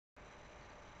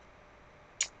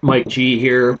Mike G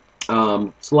here.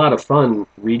 It's a lot of fun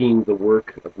reading the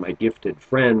work of my gifted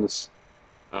friends.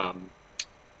 Um,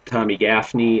 Tommy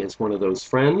Gaffney is one of those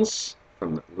friends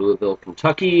from Louisville,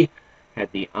 Kentucky.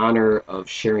 Had the honor of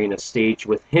sharing a stage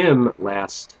with him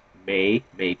last May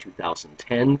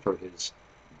 2010, for his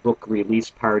book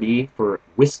release party for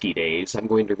Whiskey Days. I'm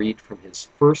going to read from his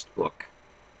first book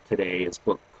today, his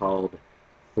book called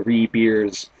Three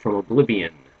Beers from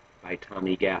Oblivion by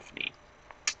Tommy Gaffney.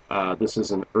 This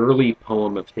is an early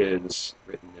poem of his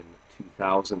written in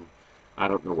 2000. I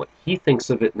don't know what he thinks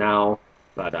of it now,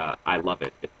 but I love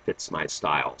it. It fits my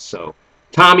style. So,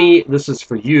 Tommy, this is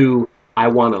for you. I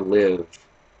want to live.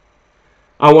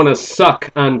 I want to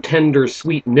suck on tender,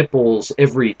 sweet nipples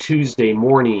every Tuesday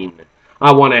morning.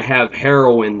 I want to have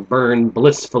heroin burn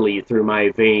blissfully through my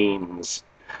veins.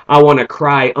 I want to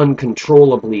cry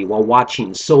uncontrollably while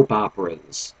watching soap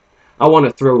operas. I want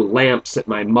to throw lamps at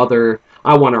my mother.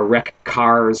 I want to wreck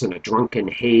cars in a drunken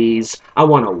haze. I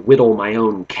want to whittle my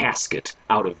own casket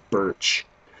out of birch.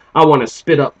 I want to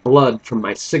spit up blood from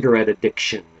my cigarette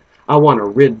addiction. I want to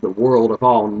rid the world of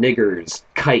all niggers,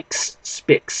 kikes,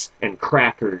 spics, and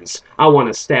crackers. I want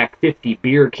to stack 50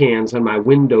 beer cans on my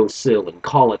windowsill and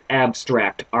call it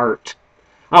abstract art.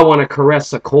 I want to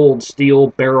caress a cold steel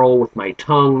barrel with my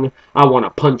tongue. I want to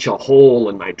punch a hole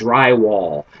in my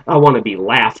drywall. I want to be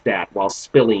laughed at while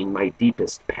spilling my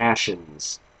deepest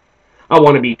passions. I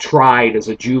want to be tried as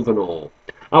a juvenile.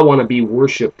 I want to be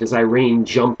worshipped as I rain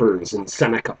jumpers in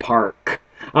Seneca Park.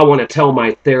 I want to tell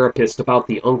my therapist about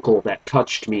the uncle that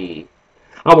touched me.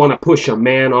 I want to push a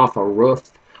man off a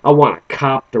roof. I want a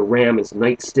cop to ram his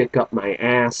nightstick up my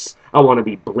ass. I want to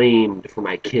be blamed for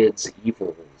my kids'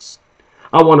 evils.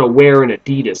 I want to wear an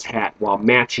Adidas hat while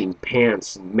matching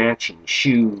pants and matching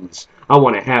shoes. I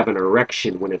want to have an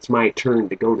erection when it's my turn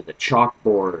to go to the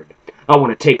chalkboard. I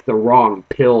want to take the wrong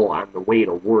pill on the way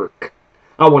to work.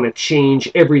 I want to change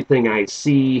everything I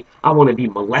see. I want to be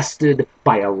molested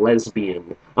by a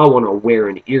lesbian. I want to wear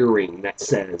an earring that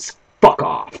says, "Fuck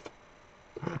off."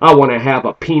 I want to have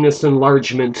a penis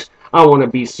enlargement. I want to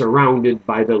be surrounded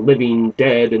by the living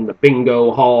dead in the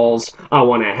bingo halls. I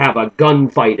want to have a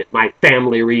gunfight at my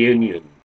family reunion.